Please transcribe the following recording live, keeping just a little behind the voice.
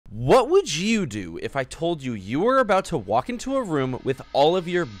What would you do if I told you you were about to walk into a room with all of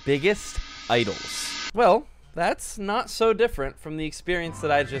your biggest idols? Well, that's not so different from the experience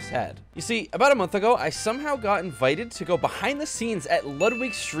that I just had. You see, about a month ago, I somehow got invited to go behind the scenes at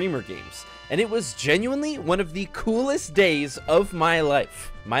Ludwigs Streamer Games, and it was genuinely one of the coolest days of my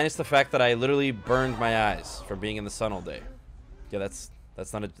life. Minus the fact that I literally burned my eyes from being in the sun all day. Yeah, that's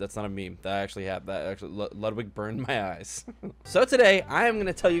not a meme. Ludwig burned my eyes. So today, I am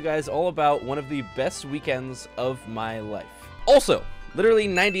gonna tell you guys all about one of the best weekends of my life. Also, literally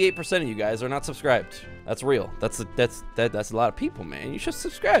 98% of you guys are not subscribed. That's real. That's a lot of people, man. You should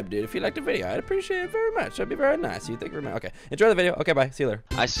subscribe, dude. If you liked the video, I'd appreciate it very much. That'd be very nice. You think very much. Okay, enjoy the video. Okay, bye. See you later.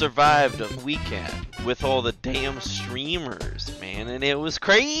 I survived a weekend with all the damn streamers, man, and it was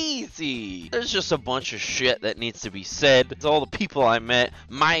crazy. There's just a bunch of shit that needs to be said. It's all the people I met,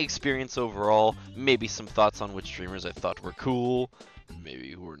 my experience overall, maybe some thoughts on which streamers I thought were cool.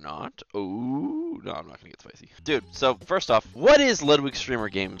 Maybe who are not. Oh, no, I'm not gonna get spicy. Dude, so first off, what is Ludwigs Streamer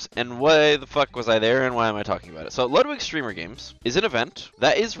Games, and why the fuck was I there, and why am I talking about it? So, Ludwigs Streamer Games is an event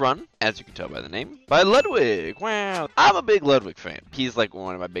that is run, as you can tell by the name, by Ludwig. Wow. I'm a big Ludwig fan. He's like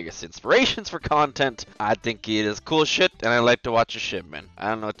one of my biggest inspirations for content. I think he is cool shit, and I like to watch his shit, man. I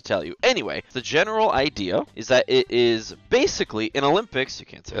don't know what to tell you. Anyway, the general idea is that it is basically an Olympics. You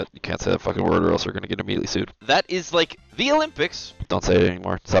can't say that. You can't say that fucking word or else we're gonna get immediately sued. That is like the Olympics. Don't say it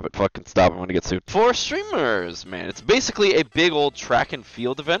anymore. Stop it. Fucking stop. I'm gonna get sued. For streamers, man. It's basically a big old track and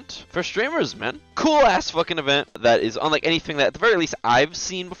field event for streamers, man. Cool ass fucking event that is unlike anything that at the very least I've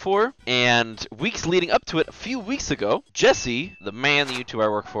seen before. And weeks leading up to it, a few weeks ago, Jesse, the man, the YouTuber I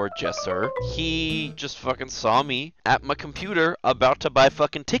work for, Jesser, he just fucking saw me at my computer about to buy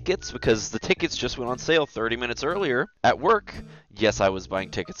fucking tickets because the tickets just went on sale 30 minutes earlier at work. Yes, I was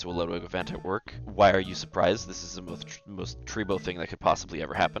buying tickets to a Ludwig event at work. Why are you surprised? This is the most Trebo thing that could possibly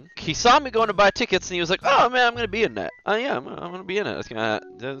ever happen. He saw me going to buy tickets and he was like, "Oh man, I'm gonna be in that. Oh yeah, I'm gonna be in it.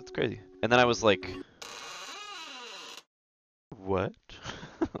 That's crazy." And then I was like, "What?"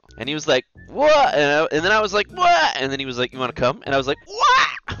 And he was like, "What?" And then I was like, "What?" And then he was like, "You wanna come?" And I was like, "What?"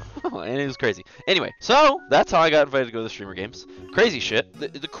 And it was crazy. Anyway, so that's how I got invited to go to the Streamer Games. Crazy shit.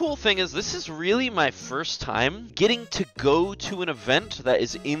 The cool thing is this is really my first time getting to go to an event that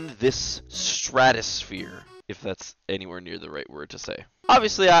is in this stratosphere, if that's anywhere near the right word to say.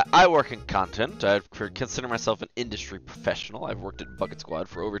 Obviously, I work in content. I consider myself an industry professional. I've worked at Bucket Squad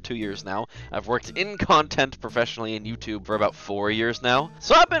for over 2 years now. I've worked in content professionally in YouTube for about 4 years now.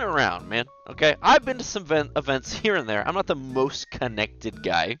 So I've been around, man. Okay? I've been to some events here and there. I'm not the most connected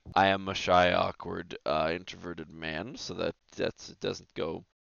guy. I am a shy, awkward, introverted man, so that doesn't go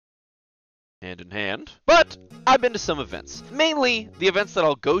hand in hand. But I've been to some events. Mainly, the events that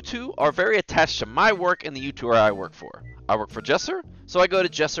I'll go to are very attached to my work and the YouTuber I work for. I work for Jesser, so I go to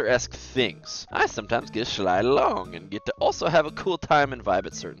Jesser-esque things. I sometimes get to slide along and get to also have a cool time and vibe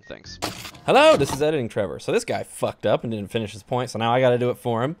at certain things. Hello, this is Editing Trevor. So this guy fucked up and didn't finish his point, so now I gotta do it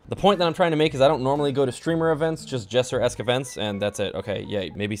for him. The point that I'm trying to make is I don't normally go to streamer events, just Jesser-esque events, and that's it. Okay, yeah,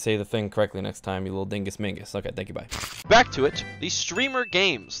 maybe say the thing correctly next time, you little dingus mingus. Okay, thank you, bye. Back to it, the Streamer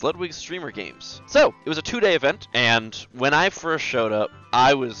Games, Ludwig's Streamer Games. So, it was a 2-day event, and when I first showed up,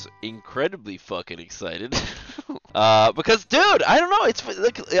 I was incredibly fucking excited. Because, dude, I don't know, it's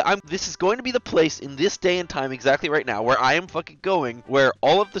like, this is going to be the place in this day and time exactly right now where I am fucking going, where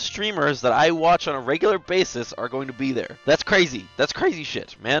all of the streamers that I watch on a regular basis are going to be there. That's crazy. That's crazy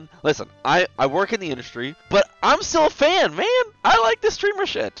shit, man. Listen, I work in the industry, but I'm still a fan, man. I like this streamer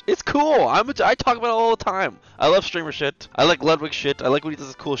shit. It's cool. I talk about it all the time. I love streamer shit. I like Ludwig shit. I like when he does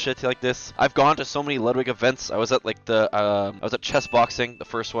this cool shit like this. I've gone to so many Ludwig events. I was at like I was at chess boxing, the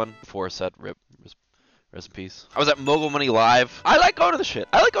first one before said rip. Rest in peace. I was at Mogul Money Live. I like going to the shit.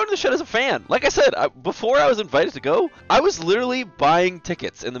 I like going to the shit as a fan. Like I said, before I was invited to go, I was literally buying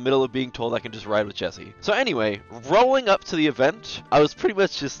tickets in the middle of being told I can just ride with Jesse. So anyway, rolling up to the event, I was pretty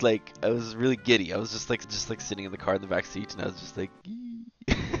much just like, I was really giddy. I was just like sitting in the car in the back seat, and I was just like,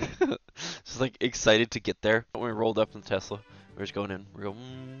 just like excited to get there. When we rolled up in the Tesla, we're just going in. We're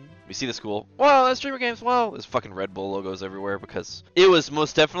going, we see the school. Well, that's Streamer Games. Well, there's fucking Red Bull logos everywhere because it was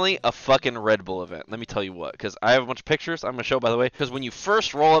most definitely a fucking Red Bull event. Let me tell you what, because I have a bunch of pictures I'm going to show, by the way, because when you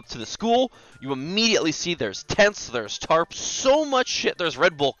first roll up to the school, you immediately see there's tents, there's tarps, so much shit. There's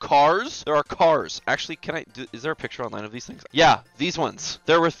Red Bull cars. There are cars. Actually, is there a picture online of these things? Yeah, these ones.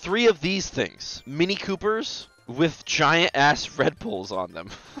 There were 3 of these things. Mini Coopers with giant ass Red Bulls on them.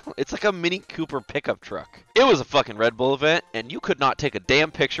 It's like a Mini Cooper pickup truck. It was a fucking Red Bull event, and you could not take a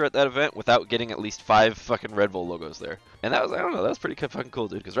damn picture at that event without getting at least 5 fucking Red Bull logos there. And that was, I don't know, that was pretty fucking cool,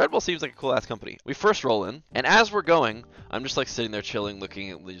 dude, because Red Bull seems like a cool ass company. We first roll in, and as we're going, I'm just like sitting there chilling, looking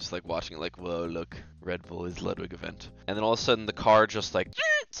at, just like watching it, like, whoa, look, Red Bull is Ludwig event. And then all of a sudden the car just like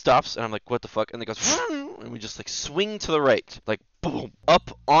stops, and I'm like, what the fuck? And it goes, and we just like swing to the right, like boom,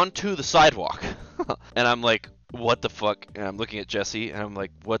 up onto the sidewalk. And I'm like, what the fuck? And I'm looking at Jesse, and I'm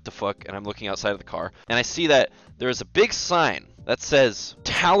like, what the fuck? And I'm looking outside of the car, and I see that there is a big sign that says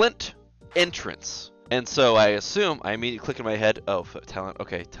talent entrance. And so I assume, I immediately click in my head, oh, talent,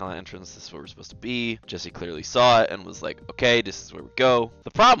 okay, talent entrance, this is where we're supposed to be. Jesse clearly saw it and was like, okay, this is where we go.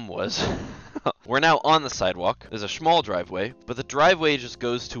 The problem was, we're now on the sidewalk. There's a small driveway, but the driveway just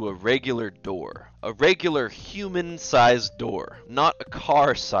goes to a regular door. A regular human-sized door, not a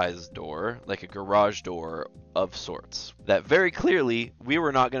car-sized door, like a garage door of sorts. That very clearly, we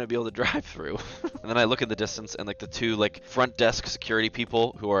were not going to be able to drive through. And then I look in the distance, and like the two like front desk security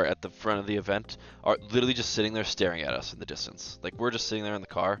people who are at the front of the event are literally just sitting there staring at us in the distance. Like we're just sitting there in the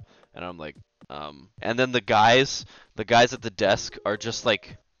car, and I'm like, and then the guys at the desk are just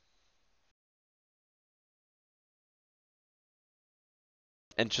like,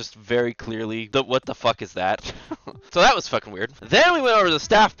 and just very clearly, what the fuck is that? So that was fucking weird. Then we went over to the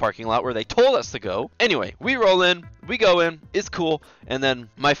staff parking lot where they told us to go. Anyway, we roll in, we go in, it's cool, and then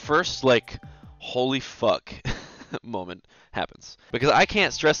my first like, holy fuck moment happens. Because I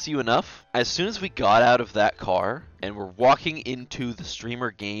can't stress to you enough, as soon as we got out of that car and we're walking into the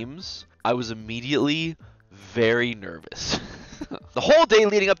Streamer Games, I was immediately very nervous. The whole day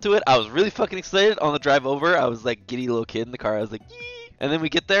leading up to it, I was really fucking excited. On the drive over, I was like giddy little kid in the car. I was like, yee! And then we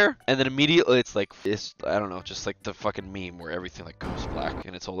get there, and then immediately it's like, I don't know, just like the fucking meme where everything like goes black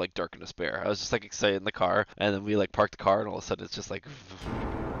and it's all like dark and despair. I was just like excited in the car, and then we like parked the car, and all of a sudden it's just like,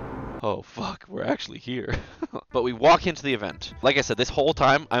 oh fuck, we're actually here. But we walk into the event. Like I said, this whole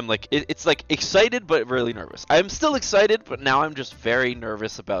time I'm like, it's like excited but really nervous. I'm still excited, but now I'm just very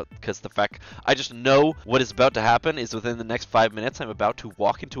nervous about, because the fact I just know what is about to happen is within the next 5 minutes I'm about to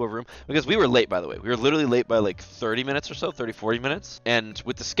walk into a room. Because we were late, by the way. We were literally late by like 30 minutes or so, 40 minutes. And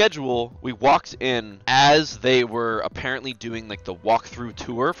with the schedule, we walked in as they were apparently doing like the walkthrough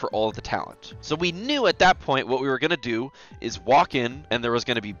tour for all of the talent. So we knew at that point what we were going to do is walk in, and there was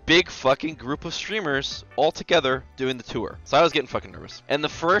going to be big fucking group of streamers all together doing the tour. So I was getting fucking nervous. And the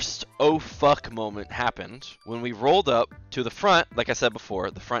first oh fuck moment happened when we rolled up to the front. Like I said before,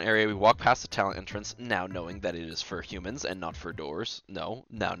 the front area, we walked past the talent entrance, now knowing that it is for humans and not for doors. No,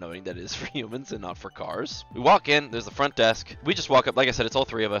 now knowing that it is for humans and not for cars. We walk in, there's the front desk. We just walk up, like I said, it's all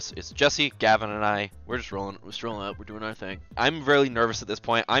three of us. It's Jesse, Gavin, and I. We're just rolling up, we're doing our thing. I'm really nervous at this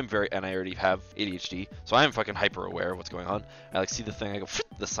point. And I already have ADHD, so I'm fucking hyper aware of what's going on. I like see the thing, I go,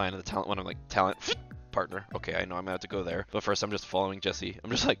 the sign of the talent one, I'm like, talent, partner. Okay, I know I'm gonna have to go there. But first I'm just following Jesse. I'm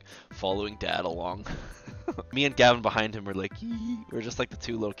just like following dad along. Me and Gavin behind him were like, yee. We're just like the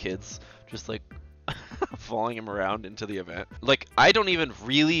two little kids, just like following him around into the event. Like, I don't even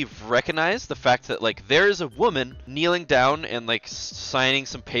really recognize the fact that like there is a woman kneeling down and like signing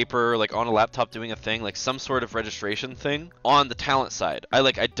some paper, like on a laptop doing a thing, like some sort of registration thing on the talent side. I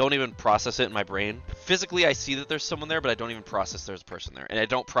don't even process it in my brain. Physically I see that there's someone there, but I don't even process there's a person there, and I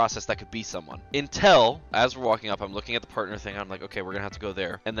don't process that could be someone until as we're walking up, I'm looking at the partner thing, I'm like, okay, we're gonna have to go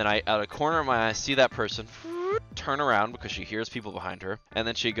there, and then I out of the corner of my eye see that person turn around because she hears people behind her, and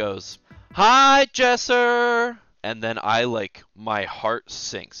then she goes, "Hi, Jesser!" And then I like, my heart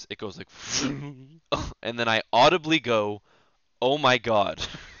sinks. It goes like, and then I audibly go, "Oh my god."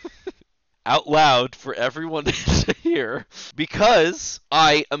 Out loud for everyone to hear, because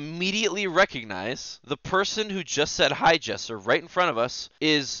I immediately recognize the person who just said hi, Jesser, right in front of us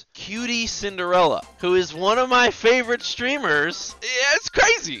is Cutie Cinderella, who is one of my favorite streamers. Yeah, it's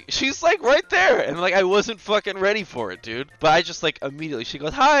crazy. She's like right there, and like I wasn't fucking ready for it, dude. But I just like immediately, she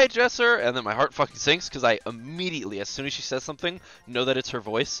goes, "Hi, Jesser," and then my heart fucking sinks because I immediately, as soon as she says something, know that it's her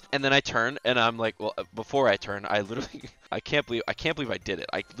voice. And then I turn, and I'm like, well, before I turn, I literally, I can't believe I did it.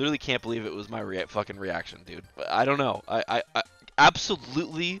 I literally can't believe it was my fucking reaction, dude. I don't know. I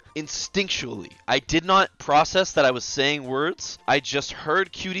absolutely instinctually, I did not process that I was saying words. I just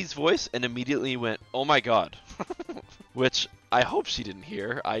heard Cutie's voice and immediately went, "Oh my god." Which I hope she didn't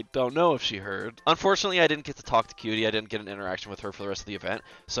hear. I don't know if she heard. Unfortunately, I didn't get to talk to Cutie. I didn't get an interaction with her for the rest of the event.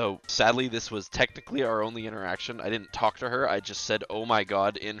 So sadly, this was technically our only interaction. I didn't talk to her. I just said, "Oh my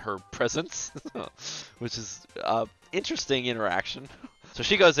god," in her presence, which is interesting interaction. So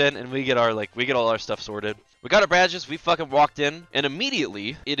she goes in, and we get all our stuff sorted. We got our badges, we fucking walked in, and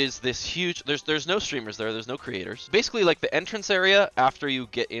immediately it is this huge, there's no streamers there's no creators. Basically like the entrance area after you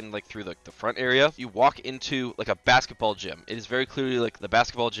get in like through the front area, you walk into like a basketball gym. It is very clearly like the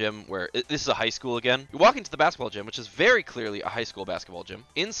basketball gym where, this is a high school again. You walk into the basketball gym, which is very clearly a high school basketball gym.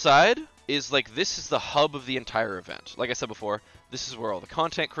 Inside is like, this is the hub of the entire event. Like I said before, this is where all the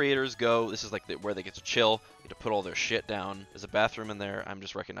content creators go. This is like where they get to chill, get to put all their shit down. There's a bathroom in there. I'm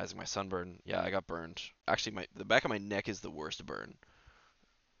just recognizing my sunburn. Yeah, I got burned. Actually, the back of my neck is the worst burn.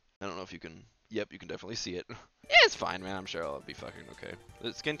 I don't know if you can... Yep, you can definitely see it. Yeah, it's fine, man. I'm sure I'll be fucking okay.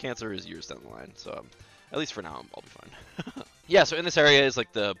 The skin cancer is years down the line, so at least for now, I'll be fine. Yeah, so in this area is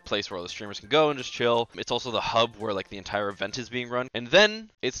like the place where all the streamers can go and just chill. It's also the hub where like the entire event is being run. And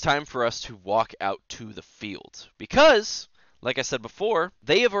then it's time for us to walk out to the field. Because, like I said before,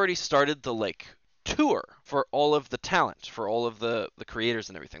 they have already started the like tour for all of the talent, for all of the creators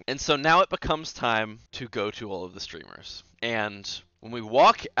and everything. And so now it becomes time to go to all of the streamers. And when we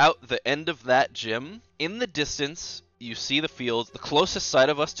walk out the end of that gym, in the distance, you see the field. The closest side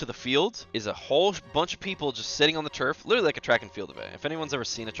of us to the field is a whole bunch of people just sitting on the turf, literally like a track and field event. If anyone's ever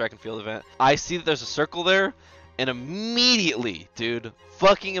seen a track and field event, I see that there's a circle there, and immediately, dude,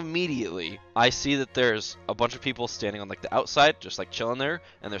 fucking immediately, I see that there's a bunch of people standing on like the outside, just like chilling there,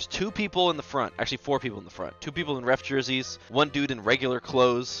 and there's 2 people in the front, actually 4 people in the front, 2 people in ref jerseys, 1 dude in regular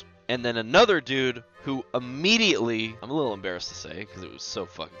clothes, and then another dude who immediately, I'm a little embarrassed to say, because it was so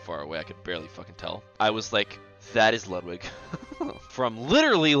fucking far away, I could barely fucking tell. I was like, that is Ludwig. From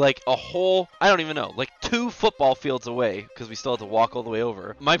literally like a whole, I don't even know, like 2 football fields away, because we still had to walk all the way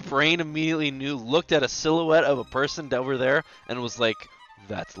over. My brain immediately looked at a silhouette of a person over there, and was like,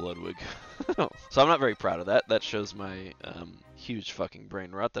 that's Ludwig. So I'm not very proud of that. That shows my huge fucking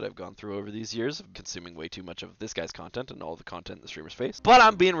brain rot that I've gone through over these years of consuming way too much of this guy's content and all the content in the streamer's face. But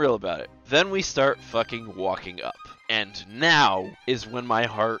I'm being real about it. Then we start fucking walking up. And now is when my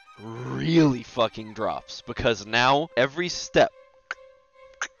heart really fucking drops. Because now every step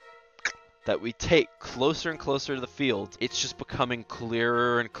that we take closer and closer to the field, it's just becoming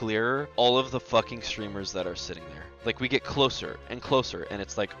clearer and clearer. All of the fucking streamers that are sitting there. Like, we get closer and closer, and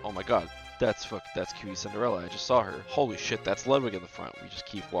it's like, oh my god, that's Cutie Cinderella. I just saw her. Holy shit, that's Ludwig in the front. We just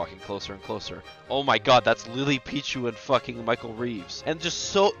keep walking closer and closer. Oh my god, that's Lily Pichu and fucking Michael Reeves. And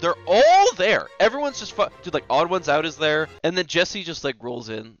just so, they're all there. Everyone's just dude, like, Odd Ones Out is there, and then Jesse just, like, rolls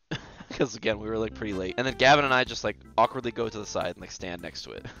in. Because again, we were like pretty late. And then Gavin and I just like awkwardly go to the side and like stand next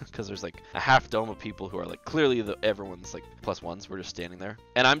to it. Because there's like a half dome of people who are like clearly everyone's like +1s. We're just standing there.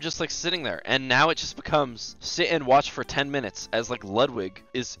 And I'm just like sitting there. And now it just becomes sit and watch for 10 minutes as like Ludwig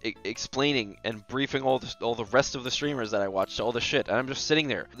is explaining and briefing all the rest of the streamers that I watched all the shit. And I'm just sitting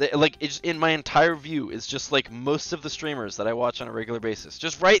there. Like it's in my entire view is just like most of the streamers that I watch on a regular basis.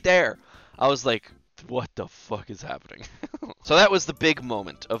 Just right there. I was like, what the fuck is happening? So that was the big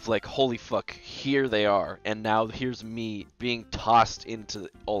moment of like, holy fuck, here they are. And now here's me being tossed into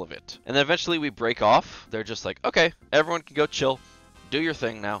all of it. And then eventually we break off. They're just like, okay, everyone can go chill. Do your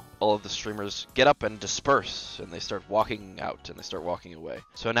thing now. All of the streamers get up and disperse, and they start walking out and they start walking away.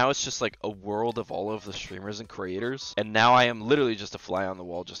 So now it's just like a world of all of the streamers and creators, and now I am literally just a fly on the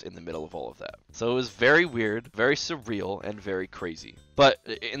wall just in the middle of all of that. So it was very weird, very surreal, and very crazy. But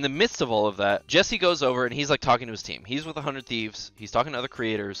in the midst of all of that, Jesse goes over and he's like talking to his team. He's with 100 Thieves, he's talking to other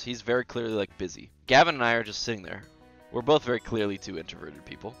creators, he's very clearly like busy. Gavin and I are just sitting there. We're both very clearly 2 introverted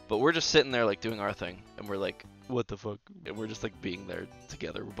people, but we're just sitting there like doing our thing, and we're like, what the fuck? And we're just like being there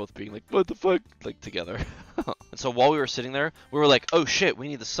together. We're both being like, what the fuck? Like together. And so while we were sitting there, we were like, oh shit, we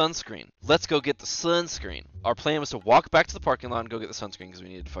need the sunscreen. Let's go get the sunscreen. Our plan was to walk back to the parking lot and go get the sunscreen because we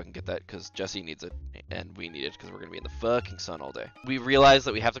needed to fucking get that because Jesse needs it and we need it because we're going to be in the fucking sun all day. We realized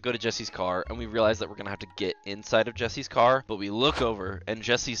that we have to go to Jesse's car, and we realized that we're going to have to get inside of Jesse's car, but we look over and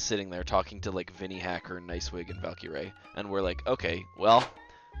Jesse's sitting there talking to like Vinny Hacker, Nicewig, and Valkyrie, and we're like, okay, well,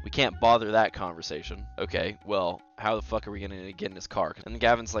 we can't bother that conversation. Okay, well, how the fuck are we gonna get in his car? And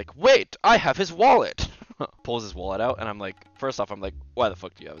Gavin's like, wait, I have his wallet. Pulls his wallet out, and I'm like, first off, I'm like, why the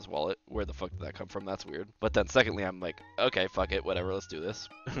fuck do you have his wallet? Where the fuck did that come from? That's weird. But then secondly, I'm like, okay, fuck it, whatever, let's do this.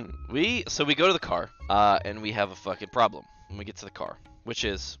 So we go to the car, and we have a fucking problem when we get to the car. Which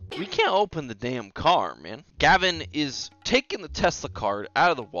is, we can't open the damn car, man. Gavin is taking the Tesla card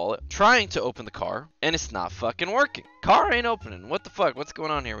out of the wallet, trying to open the car, and it's not fucking working. Car ain't opening. What the fuck? What's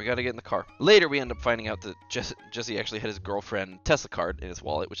going on here? We gotta get in the car. Later, we end up finding out that Jesse actually had his girlfriend Tesla card in his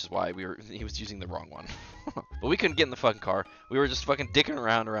wallet, which is why he was using the wrong one. But we couldn't get in the fucking car. We were just fucking dicking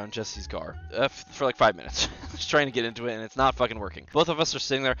around Jesse's car for like 5 minutes, just trying to get into it, and it's not fucking working. Both of us are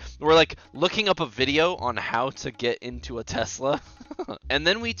sitting there. We're like looking up a video on how to get into a Tesla, and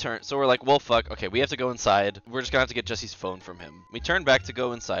then we turn. So we're like, well, fuck. Okay, we have to go inside. We're just gonna have to get Jesse's phone from him. We turn back to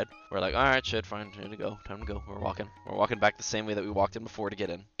go inside. We're like, all right, shit, fine, time to go. Time to go. We're walking back the same way that we walked in before to get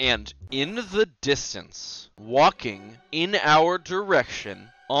in. And in the distance, walking in our direction,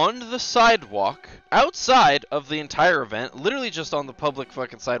 on the sidewalk, outside of the entire event, literally just on the public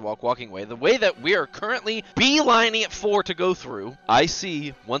fucking sidewalk walking way, the way that we are currently beelining it for to go through, I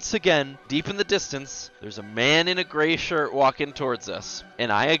see, once again, deep in the distance, there's a man in a gray shirt walking towards us.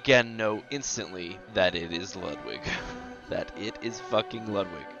 And I again know instantly that it is Ludwig. That it is fucking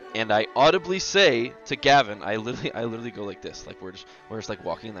Ludwig. And I audibly say to Gavin, I literally go like this, like we're just like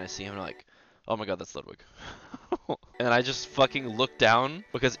walking, and I see him, and I'm like, oh my god, that's Ludwig. And I just fucking look down,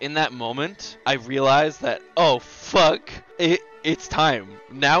 because in that moment, I realized that, oh fuck, it's time.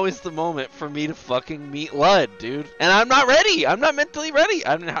 Now is the moment for me to fucking meet Lud, dude. And I'm not ready. I'm not mentally ready.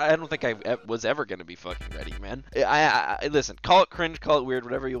 I don't think I was ever gonna be fucking ready, man. I listen, call it cringe, call it weird,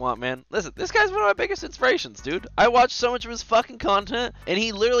 whatever you want, man. Listen, this guy's one of my biggest inspirations, dude. I watch so much of his fucking content, and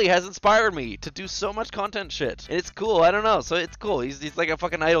he literally has inspired me to do so much content shit. And it's cool. I don't know. So it's cool. He's like a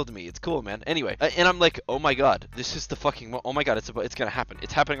fucking idol to me. It's cool, man. Anyway, and I'm like, oh my god, this is the fucking. Oh my god, it's gonna happen.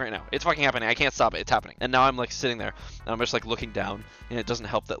 It's happening right now. It's fucking happening. I can't stop it. It's happening. And now I'm like sitting there, and I'm just like looking down, and it doesn't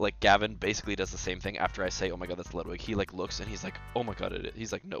help that like Gavin basically does the same thing after I say, oh my god, that's Ludwig. He like looks, and he's like, oh my god, it is.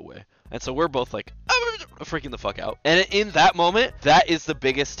 He's like, no way. And so we're both like freaking the fuck out. And in that moment, that is the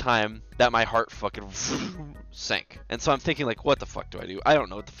biggest time that my heart fucking sank. And so I'm thinking like, what the fuck do I do? I don't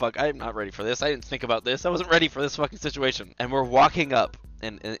know what the fuck. I'm not ready for this. I didn't think about this. I wasn't ready for this fucking situation. And we're walking up,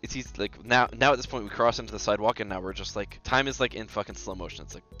 and it's easy, like now at this point we cross into the sidewalk, and now we're just like, time is like in fucking slow motion.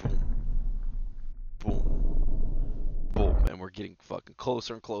 It's like boom, boom, boom, and we're getting fucking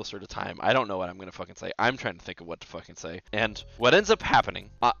closer and closer to time. I don't know what I'm gonna fucking say. I'm trying to think of what to fucking say. And what ends up happening,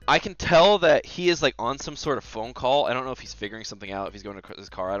 I can tell that he is like on some sort of phone call. I don't know if he's figuring something out, if he's going to his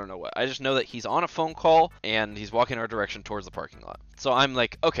car. I don't know what. I just know that he's on a phone call, and he's walking our direction towards the parking lot. So I'm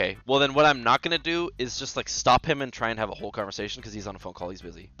like, okay, well then what I'm not gonna do is just like stop him and try and have a whole conversation, because he's on a phone call, he's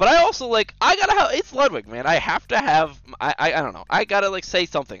busy. But I also like, I gotta have, it's Ludwig, man. I have to have, I don't know. I gotta like say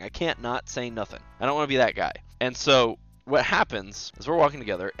something. I can't not say nothing. I don't want to be that guy. And so what happens is we're walking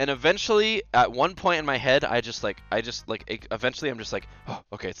together, and eventually at one point in my head, eventually I'm just like, oh,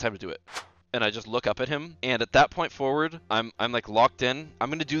 okay, it's time to do it. And I just look up at him, and at that point forward, I'm like locked in.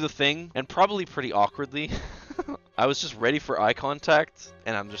 I'm gonna do the thing, and probably pretty awkwardly. I was just ready for eye contact,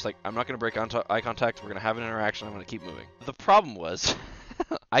 and I'm just like, I'm not gonna break eye contact. We're gonna have an interaction. I'm gonna keep moving. The problem was,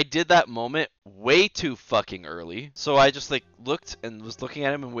 I did that moment way too fucking early. So I just like looked and was looking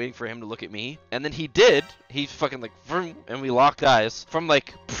at him and waiting for him to look at me. And then he did. He fucking like, vroom, and we locked eyes from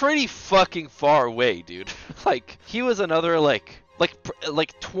like pretty fucking far away, dude. Like he was another like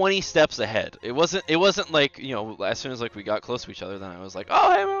 20 steps ahead. It wasn't like, you know, as soon as like we got close to each other, then I was like,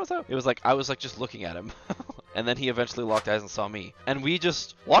 oh hey man, what's up? It was like I was like just looking at him. And then he eventually locked eyes and saw me, and we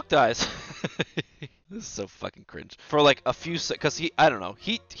just locked eyes. This is so fucking cringe. For like a few seconds, because I don't know,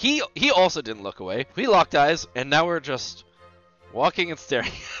 he also didn't look away. We locked eyes, and now we're just walking and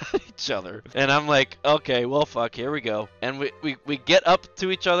staring at each other. And I'm like, okay, well fuck, here we go. And we get up to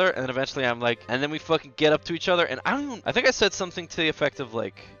each other, and then eventually I'm like, and then we fucking get up to each other, and I think I said something to the effect of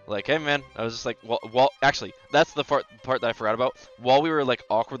like, hey man, I was just like, well, actually, that's the part that I forgot about. While we were like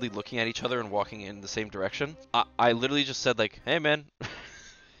awkwardly looking at each other and walking in the same direction, I literally just said like, hey man.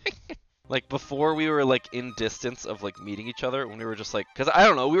 Like before we were like in distance of like meeting each other, when we were just like, because I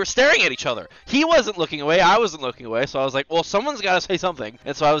don't know, we were staring at each other. He wasn't looking away, I wasn't looking away, so I was like, well, someone's got to say something.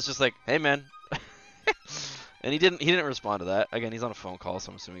 And so I was just like, hey man. And he didn't respond to that. Again, he's on a phone call,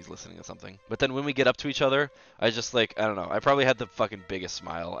 so I'm assuming he's listening to something. But then when we get up to each other, I just like, I don't know, I probably had the fucking biggest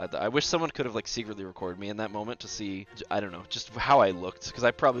smile. I wish someone could have like secretly recorded me in that moment to see, I don't know, just how I looked, because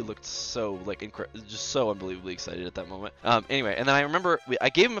I probably looked so like just so unbelievably excited at that moment. Anyway, and then I remember I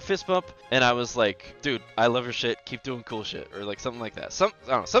gave him a fist bump, and I was like, dude, I love your shit, keep doing cool shit, or like something like that. I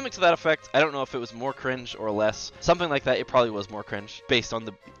don't know, something to that effect. I don't know if it was more cringe or less. Something like that. It probably was more cringe based on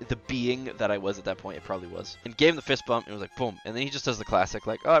the being that I was at that point. It probably was. And gave him the fist bump. It was like boom, and then he just does the classic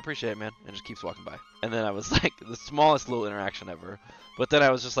like, oh, I appreciate it, man, and just keeps walking by. And then I was like, the smallest little interaction ever. But then I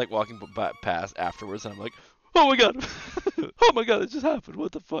was just like walking past afterwards, and I'm like, oh my god, oh my god, it just happened.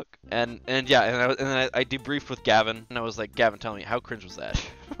 What the fuck? And yeah, and then I debriefed with Gavin, and I was like, Gavin, tell me, how cringe was that?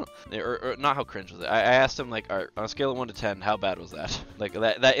 or not how cringe was it? I asked him like, all right, on a scale of 1 to 10, how bad was that? Like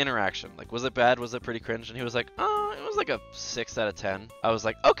that interaction, like, was it bad? Was it pretty cringe? And he was like, oh, it was like a 6 out of 10. I was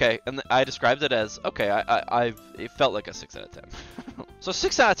like, okay, and I described it as, okay, it felt like a 6 out of 10. So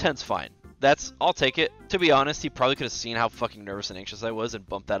 6 out of 10's fine. I'll take it. To be honest, he probably could have seen how fucking nervous and anxious I was and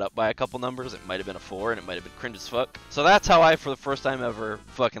bumped that up by a couple numbers. It might have been a 4 and it might have been cringe as fuck. So that's how I, for the first time ever,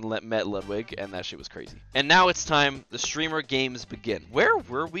 fucking met Ludwig, and that shit was crazy. And now it's time, the streamer games begin. Where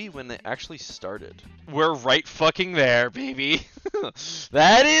were we when they actually started? We're right fucking there, baby.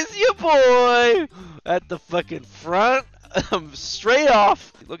 That is your boy at the fucking front. Straight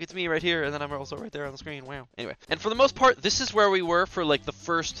off. Look, it's me right here, and then I'm also right there on the screen. Wow. Anyway, and for the most part, this is where we were for like the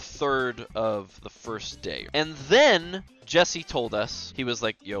first third of the first day. And then Jesse told us, he was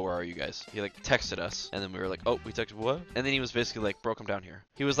like, yo, where are you guys? He like texted us, and then we were like, oh, we texted what? And then he was basically like, bro, come down here.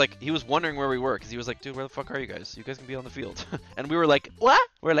 He was like, he was wondering where we were, because he was like, dude, where the fuck are you guys? You guys can be on the field. And we were like, what?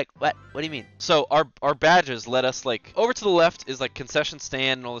 We're like, what? What do you mean? So our badges led us like, over to the left is like concession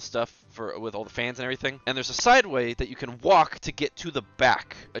stand and all this stuff with all the fans and everything. And there's a sideway that you can walk to get to the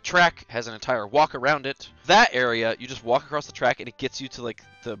back. A track has an entire walk around it. That area, you just walk across the track and it gets you to like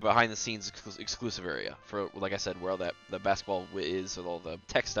the behind the scenes exclusive area for, like I said, where all the basketball is with all the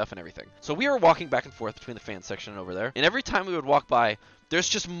tech stuff and everything. So we were walking back and forth between the fan section and over there. And every time we would walk by, there's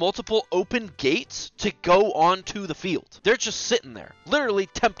just multiple open gates to go onto the field. They're just sitting there, literally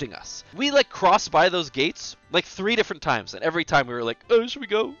tempting us. We like crossed by those gates like 3 different times, and every time we were like, oh, should we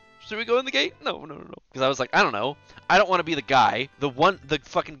go? Should we go in the gate? No. Because I was like, I don't know. I don't want to be the guy, the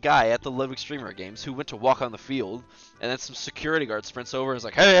fucking guy at the Ludwigs Streamer Games who went to walk on the field, and then some security guard sprints over and is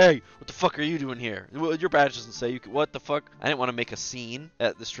like, hey, what the fuck are you doing here? Well, your badge doesn't say you can, what the fuck? I didn't want to make a scene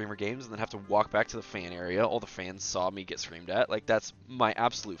at the Streamer Games and then have to walk back to the fan area. All the fans saw me get screamed at. Like, that's my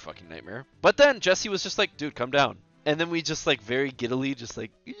absolute fucking nightmare. But then Jesse was just like, dude, come down. And then we just like very giddily just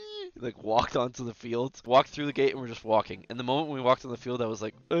like walked onto the field, walked through the gate, and we're just walking. And the moment we walked on the field, I was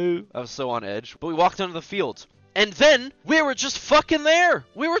like, oh, I was so on edge. But we walked onto the field. And then we were just fucking there.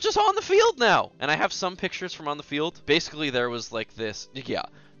 We were just on the field now. And I have some pictures from on the field. Basically, there was like this. Yeah.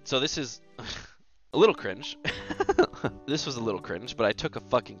 So this is a little cringe. This was a little cringe, but I took a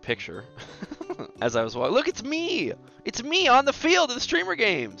fucking picture as I was walking. Look, it's me. It's me on the field of the Streamer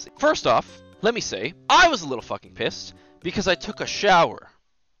Games. First off, let me say, I was a little fucking pissed because I took a shower.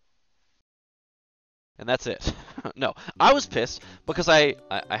 And that's it. No, I was pissed because I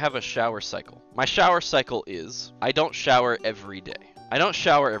have a shower cycle. My shower cycle is, I don't shower every day. I don't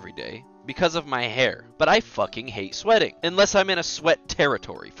shower every day because of my hair, but I fucking hate sweating unless I'm in a sweat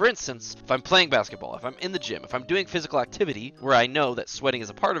territory. For instance, if I'm playing basketball, if I'm in the gym, if I'm doing physical activity where I know that sweating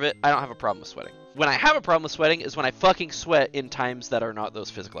is a part of it, I don't have a problem with sweating. When I have a problem with sweating is when I fucking sweat in times that are not those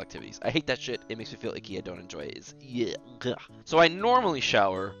physical activities. I hate that shit. It makes me feel icky. I don't enjoy it. So I normally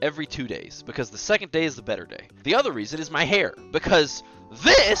shower every 2 days because the second day is the better day. The other reason is my hair, because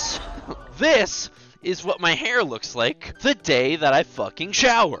this is what my hair looks like the day that I fucking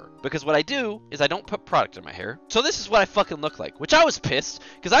shower. Because what I do is I don't put product in my hair. So this is what I fucking look like, which I was pissed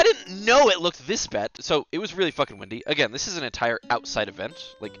because I didn't know it looked this bad. So it was really fucking windy. Again, this is an entire outside event.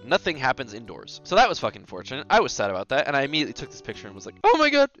 Like, nothing happens indoors. So that was fucking fortunate. I was sad about that, and I immediately took this picture and was like, oh my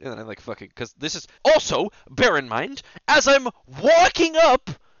god. And then I like fucking, because this is also, bear in mind, as I'm walking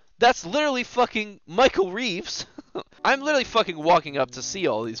up, that's literally fucking Michael Reeves. I'm literally fucking walking up to see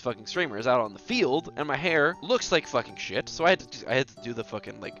all these fucking streamers out on the field, and my hair looks like fucking shit. So I had to do the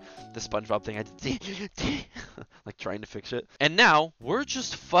fucking, like, the SpongeBob thing. I had to like, trying to fix it. And now we're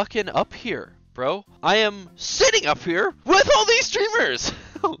just fucking up here, bro. I am sitting up here with all these streamers.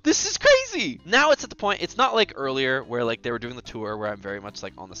 This is crazy. Now it's at the point, it's not like earlier where like they were doing the tour where I'm very much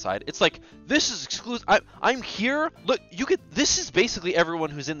like on the side. It's like, this is exclusive. I'm here. Look, this is basically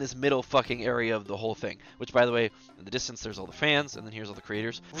everyone who's in this middle fucking area of the whole thing. Which, by the way, in the distance, there's all the fans, and then here's all the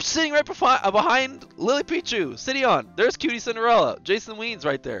creators. We're sitting right behind Lily Pichu, City On. There's Cutie Cinderella. Jason Weens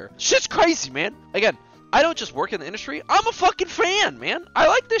right there. Shit's crazy, man. Again, I don't just work in the industry. I'm a fucking fan, man. I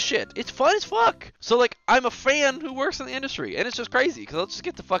like this shit. It's fun as fuck. So, like, I'm a fan who works in the industry. And it's just crazy because I'll just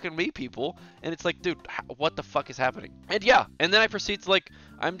get to fucking meet people. And it's like, dude, what the fuck is happening? And yeah. And then I proceed to, like,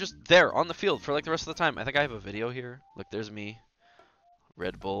 I'm just there on the field for, like, the rest of the time. I think I have a video here. Look, there's me.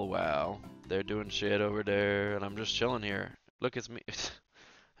 Red Bull, wow. They're doing shit over there. And I'm just chilling here. Look, it's me.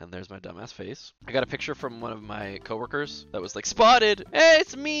 And there's my dumbass face. I got a picture from one of my coworkers that was like, spotted! Hey,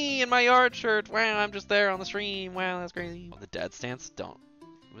 it's me in my yard shirt! Wow, I'm just there on the stream. Wow, that's crazy. The dad stance? Don't.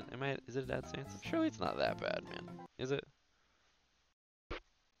 Is it a dad stance? Surely it's not that bad, man. Is it?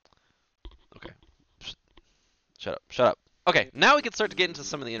 Okay. Shut up. Shut up. Okay, now we can start to get into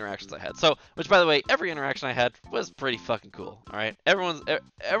some of the interactions I had. So, which by the way, every interaction I had was pretty fucking cool. All right, everyone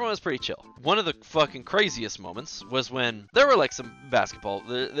was pretty chill. One of the fucking craziest moments was when there were like some basketball.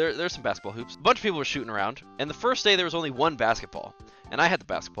 There's some basketball hoops. A bunch of people were shooting around, and the first day there was only one basketball, and I had the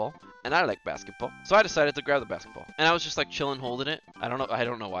basketball, and I like basketball, so I decided to grab the basketball, and I was just like chilling, holding it. I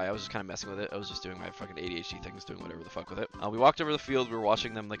don't know why. I was just kind of messing with it. I was just doing my fucking ADHD things, doing whatever the fuck with it. We walked over the field. We were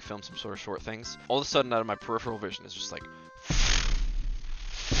watching them like film some sort of short things. All of a sudden, out of my peripheral vision, is just like.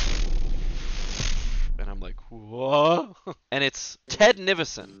 And I'm like, what? And it's Ted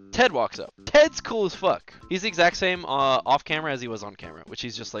Nivison. Ted walks up. Ted's cool as fuck. He's the exact same off camera as he was on camera, which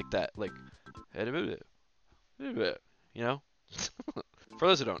he's just like that, like, you know? For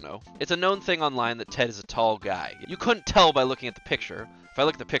those who don't know, it's a known thing online that Ted is a tall guy. You couldn't tell by looking at the picture. If I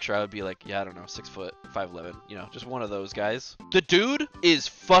look at the picture, I would be like, yeah, I don't know, 6 foot, 5'11", you know, just one of those guys. The dude is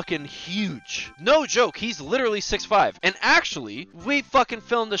fucking huge. No joke, he's literally 6'5". And actually, we fucking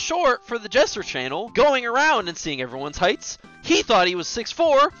filmed a short for the Jester channel, going around and seeing everyone's heights. He thought he was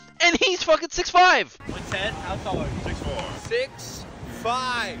 6'4", and he's fucking 6'5". What's Ted? How tall are you? 6'4".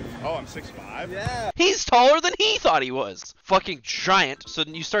 6'5". Oh, I'm 6'5"? Yeah. He's taller than he thought he was. Fucking giant. So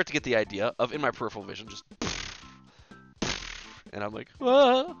then you start to get the idea of, in my peripheral vision, just... And I'm like,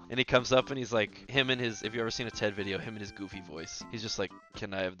 ah. And he comes up and he's like, him and his, if you've ever seen a Ted video, him and his goofy voice. He's just like,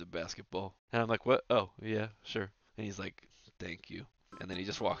 can I have the basketball? And I'm like, what? Oh, yeah, sure. And he's like, thank you. And then he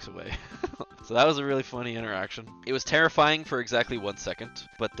just walks away. So that was a really funny interaction. It was terrifying for exactly 1 second,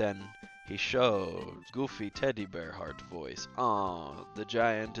 but then he showed goofy teddy bear heart voice. Aw, the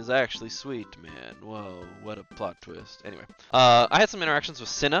giant is actually sweet, man. Whoa, what a plot twist. Anyway, I had some interactions with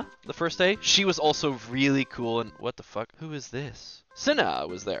Cinna the first day. She was also really cool, and what the fuck? Who is this? Cinna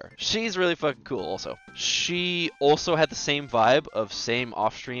was there. She's really fucking cool also. She also had the same vibe of same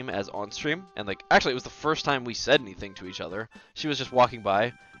off stream as on stream, and like, actually it was the first time we said anything to each other. She was just walking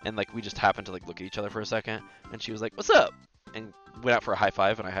by, and like, we just happened to like look at each other for a second, and she was like, what's up? And went out for a high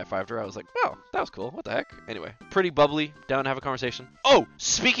five, and I high fived her. I was like, wow, that was cool. What the heck? Anyway, pretty bubbly, down to have a conversation. Oh,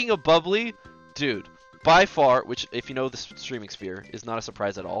 speaking of bubbly, dude, by far, which if you know the streaming sphere is not a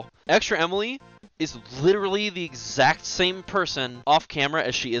surprise at all, Extra Emily is literally the exact same person off camera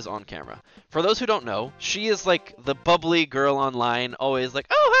as she is on camera. For those who don't know, she is like the bubbly girl online, always like,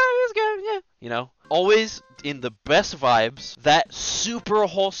 oh, hi, it's good, yeah, you know, always in the best vibes, that super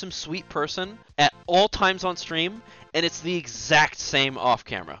wholesome, sweet person at all times on stream. And it's the exact same off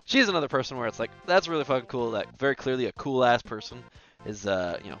camera. She's another person where it's like, that's really fucking cool. That very clearly a cool ass person is,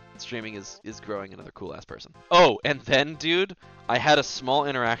 you know, streaming is growing another cool ass person. Oh, and then, dude, I had a small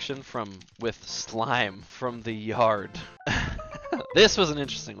interaction with Slime from the Yard. This was an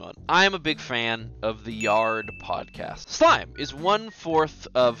interesting one. I am a big fan of the Yard podcast. Slime is 1/4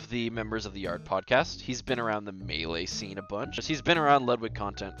 of the members of the Yard podcast. He's been around the Melee scene a bunch. He's been around Ludwig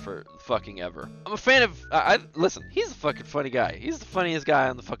content for fucking ever. I'm a fan of, listen, he's a fucking funny guy. He's the funniest guy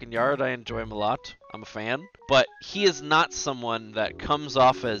on the fucking Yard. I enjoy him a lot. I'm a fan. But he is not someone that comes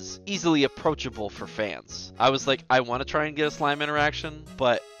off as easily approachable for fans. I was like, I want to try and get a Slime interaction,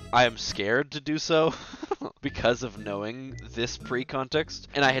 but I am scared to do so because of knowing this pre-context.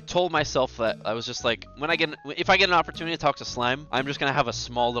 And I had told myself that I was just like, if I get an opportunity to talk to Slime, I'm just gonna have a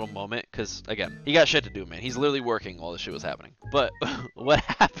small little moment, because again, he got shit to do, man. He's literally working while this shit was happening. But what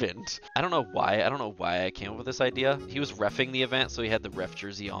happened? I don't know why I came up with this idea. He was reffing the event, so he had the ref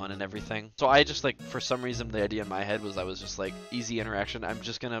jersey on and everything. So I just like, for some reason, the idea in my head was I was just like, easy interaction. I'm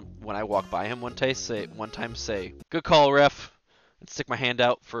just gonna, when I walk by him one time say, good call, ref. And stick my hand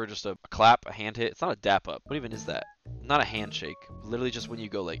out for just a clap, a hand hit. It's not a dap up. What even is that? Not a handshake. Literally just when you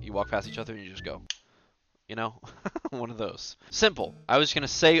go, like, you walk past each other and you just go. You know? One of those. Simple. I was just gonna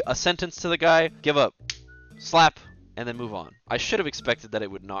say a sentence to the guy, give up, slap, and then move on. I should have expected that it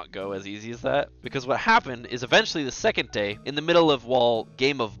would not go as easy as that, because what happened is eventually the second day, in the middle of while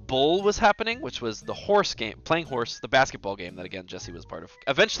Game of Bull was happening, which was the horse game, playing horse, the basketball game that again Jesse was part of.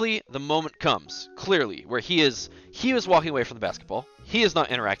 Eventually the moment comes, clearly, where he was walking away from the basketball. He is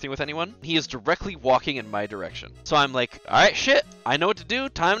not interacting with anyone. He is directly walking in my direction. So I'm like, all right, shit, I know what to do.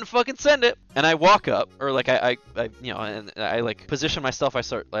 Time to fucking send it. And I walk up, or like I you know, and I like position myself.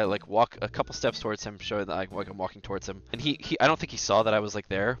 I like walk a couple steps towards him, showing that like I'm walking towards him. And he I don't think he saw that I was like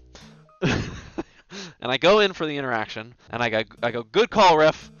there. And I go in for the interaction, and I go, good call,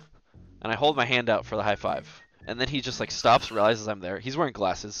 ref. And I hold my hand out for the high five. And then he just like stops, realizes I'm there. He's wearing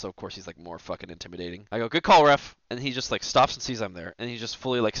glasses, so of course he's like more fucking intimidating. I go, good call, ref. And he just like stops and sees I'm there. And he just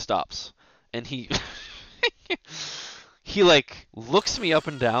fully like stops. And he he like looks me up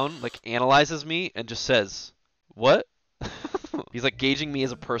and down, like analyzes me and just says, what? He's like gauging me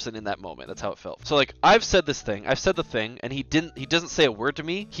as a person in that moment. That's how it felt. So like I've said this thing, I've said the thing, and he doesn't say a word to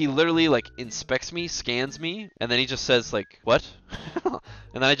me. He literally like inspects me, scans me, and then he just says like, what?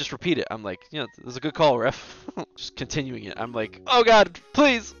 And then I just repeat it. I'm like, you know, it was a good call, ref. Just continuing it. I'm like, oh God,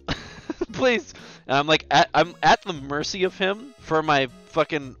 please, please. And I'm like, I'm at the mercy of him for my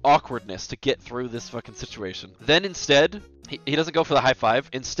fucking awkwardness to get through this fucking situation. Then instead, he doesn't go for the high five.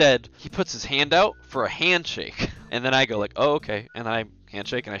 Instead, he puts his hand out for a handshake. And then I go like, oh, okay. And then I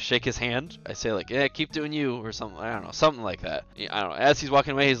handshake and I shake his hand. I say like, yeah, keep doing you or something. I don't know, something like that. I don't know. As he's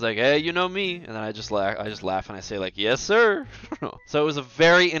walking away, he's like, hey, you know me. And then I just laugh and I say like, yes, sir. So it was a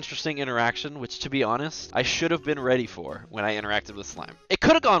very interesting interaction, which to be honest, I should have been ready for when I interacted with Slime. It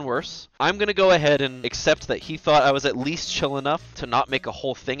could have gone worse. I'm going to go ahead and accept that he thought I was at least chill enough to not make a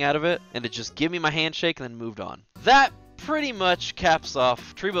whole thing out of it and to just give me my handshake and then moved on. That pretty much caps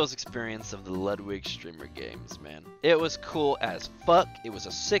off Treebo's experience of the Ludwigs Streamer Games, man. It was cool as fuck. It was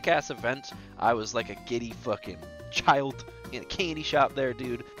a sick-ass event. I was like a giddy fucking child in a candy shop there,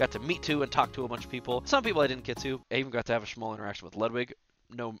 dude. Got to meet to and talk to a bunch of people. Some people I didn't get to. I even got to have a small interaction with Ludwig,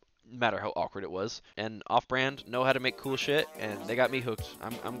 no matter how awkward it was. And Off-Brand know how to make cool shit, and they got me hooked.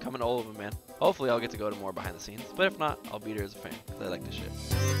 I'm coming to all of them, man. Hopefully I'll get to go to more behind the scenes, but if not, I'll be there as a fan, because I like this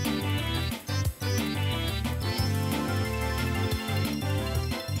shit.